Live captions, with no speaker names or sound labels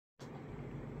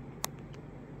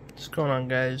What's going on,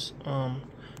 guys?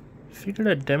 Figured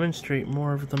I'd demonstrate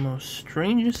more of the most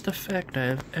strangest effect I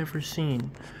have ever seen.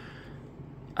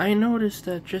 I noticed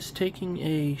that just taking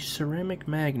a ceramic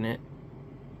magnet,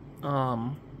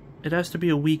 it has to be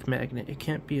a weak magnet. It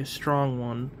can't be a strong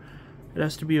one. It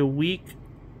has to be a weak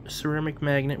ceramic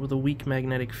magnet with a weak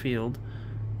magnetic field.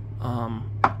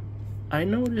 I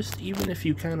noticed even if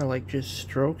you kind of like just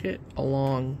stroke it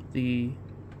along the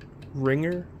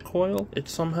ringer coil, it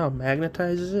somehow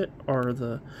magnetizes it, or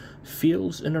the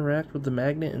fields interact with the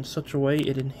magnet in such a way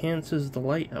it enhances the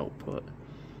light output.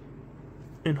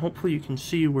 And hopefully you can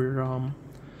see we're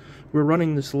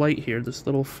running this light here, this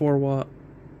little 4-watt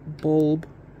bulb,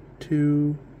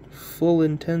 to full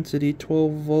intensity,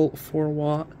 12-volt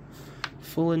 4-watt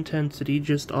full intensity,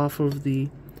 just off of the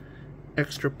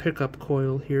extra pickup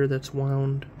coil here that's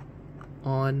wound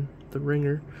on the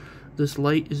ringer. This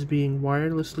light is being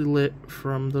wirelessly lit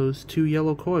from those two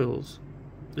yellow coils.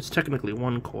 It's technically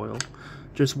one coil,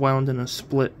 just wound in a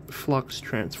split flux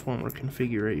transformer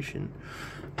configuration.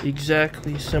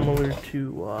 Exactly similar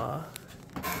to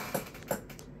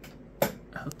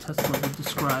how Tesla would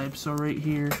describe. So right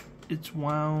here, it's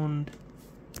wound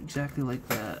exactly like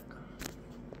that.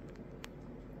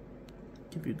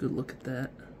 Give you a good look at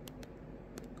that.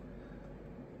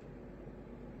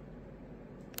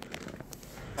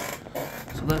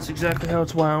 So that's exactly how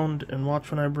it's wound, and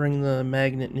watch when I bring the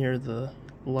magnet near the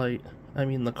light,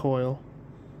 the coil.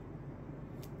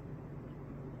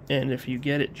 And if you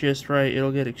get it just right,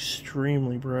 it'll get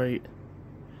extremely bright.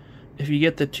 If you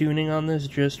get the tuning on this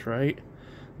just right,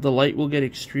 the light will get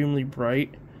extremely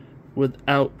bright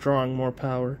without drawing more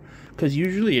power. Because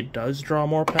usually it does draw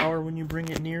more power when you bring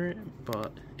it near it,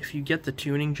 but if you get the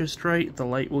tuning just right, the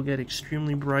light will get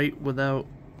extremely bright without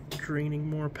draining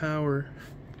more power.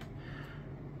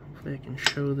 Hopefully I can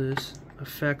show this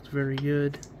effect very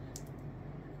good.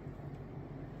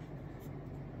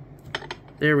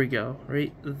 There we go,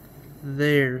 right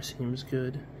there seems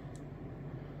good.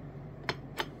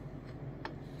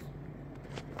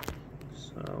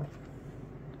 So,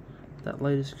 that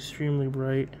light is extremely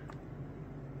bright.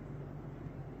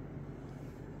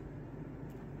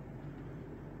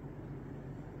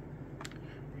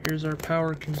 Here's our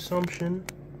power consumption,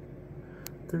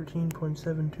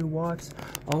 13.72 watts.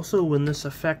 Also, when this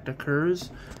effect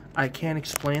occurs, I can't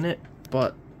explain it,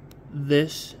 but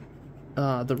this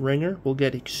the ringer will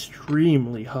get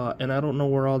extremely hot, and I don't know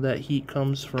where all that heat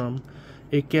comes from.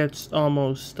 It gets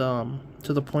almost to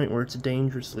the point where it's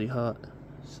dangerously hot.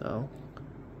 So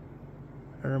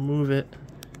I remove it.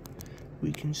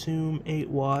 We consume 8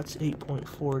 watts,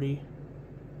 8.40.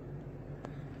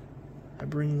 I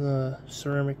bring the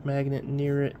ceramic magnet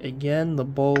near it again, the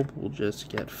bulb will just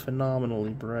get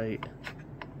phenomenally bright.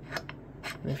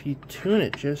 And if you tune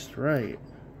it just right,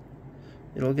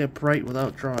 it'll get bright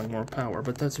without drawing more power,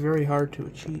 but that's very hard to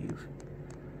achieve.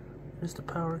 There's the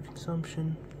power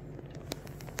consumption.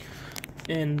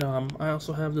 And I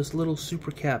also have this little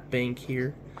supercap bank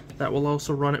here that will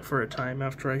also run it for a time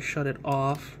after I shut it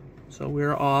off. So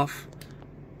we're off,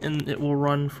 and it will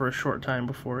run for a short time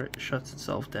before it shuts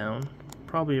itself down.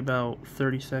 Probably about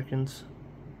 30 seconds.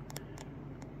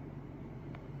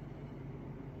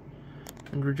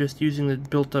 And we're just using the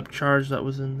built-up charge that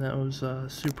was in those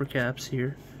super caps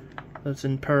here. That's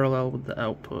in parallel with the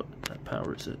output that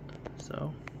powers it.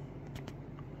 So,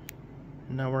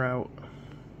 and now we're out.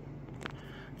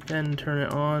 Then turn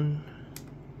it on.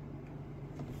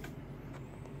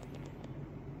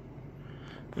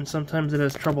 And sometimes it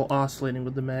has trouble oscillating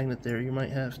with the magnet there. You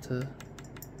might have to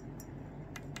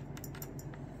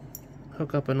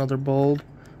hook up another bulb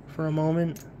for a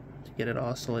moment to get it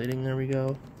oscillating. There we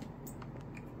go.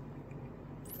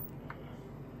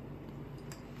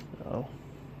 So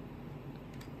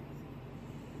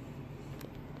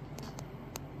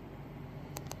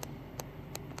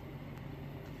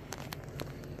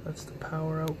that's the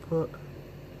power output.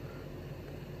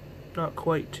 Not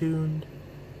quite tuned.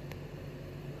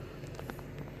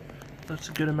 That's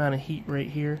a good amount of heat right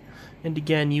here. And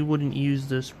again, you wouldn't use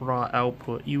this raw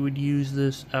output. You would use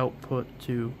this output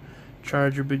to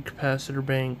charge your big capacitor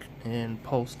bank and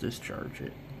pulse discharge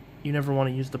it. You never want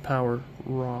to use the power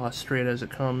raw, straight as it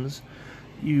comes.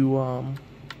 You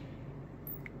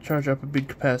charge up a big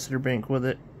capacitor bank with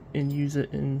it and use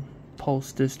it in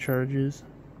pulse discharges.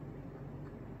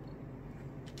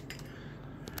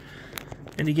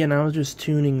 And again, I was just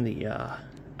tuning the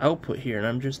output here, and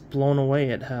I'm just blown away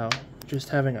at how just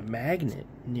having a magnet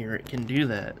near it can do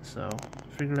that. So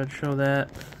I figured I'd show that.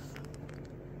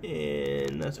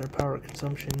 And that's our power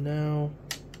consumption now.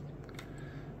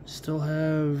 Still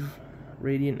have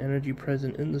radiant energy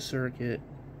present in the circuit,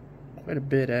 quite a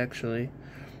bit actually.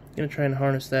 I'm gonna try and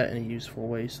harness that in a useful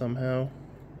way somehow.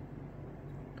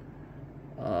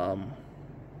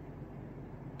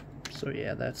 So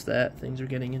yeah, that's that. Things are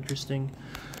getting interesting.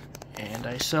 And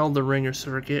I sell the ringer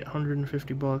circuit,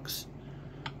 150 bucks.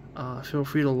 Feel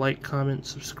free to like, comment,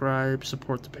 subscribe,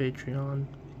 support the Patreon.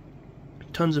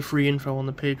 Tons of free info on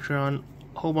the Patreon.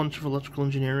 A whole bunch of electrical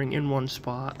engineering in one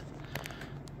spot.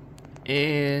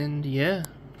 And yeah,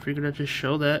 figured I'd just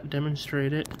show that,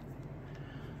 demonstrate it.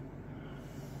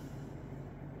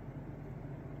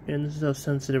 And this is how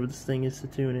sensitive this thing is to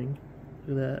tuning.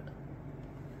 Look at that.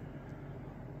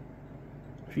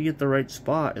 If you get the right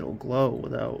spot, it'll glow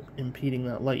without impeding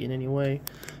that light in any way,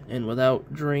 and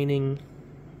without draining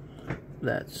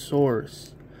that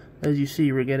source. As you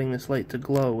see, we're getting this light to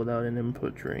glow without an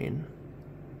input drain.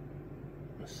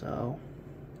 So,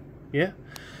 yeah,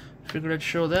 figured I'd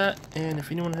show that, and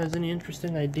if anyone has any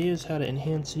interesting ideas how to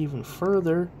enhance it even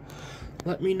further,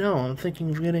 let me know. I'm thinking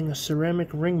of getting a ceramic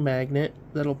ring magnet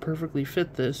that'll perfectly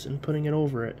fit this and putting it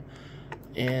over it.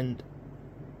 And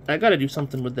I gotta do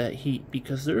something with that heat,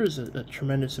 because there is a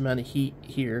tremendous amount of heat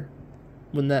here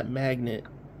when that magnet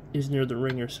is near the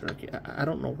ringer circuit. I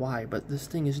don't know why, but this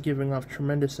thing is giving off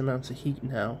tremendous amounts of heat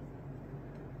now.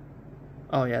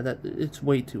 Oh yeah, it's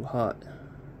way too hot.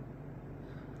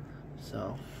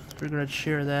 So, figured I'd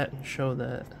share that and show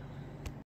that.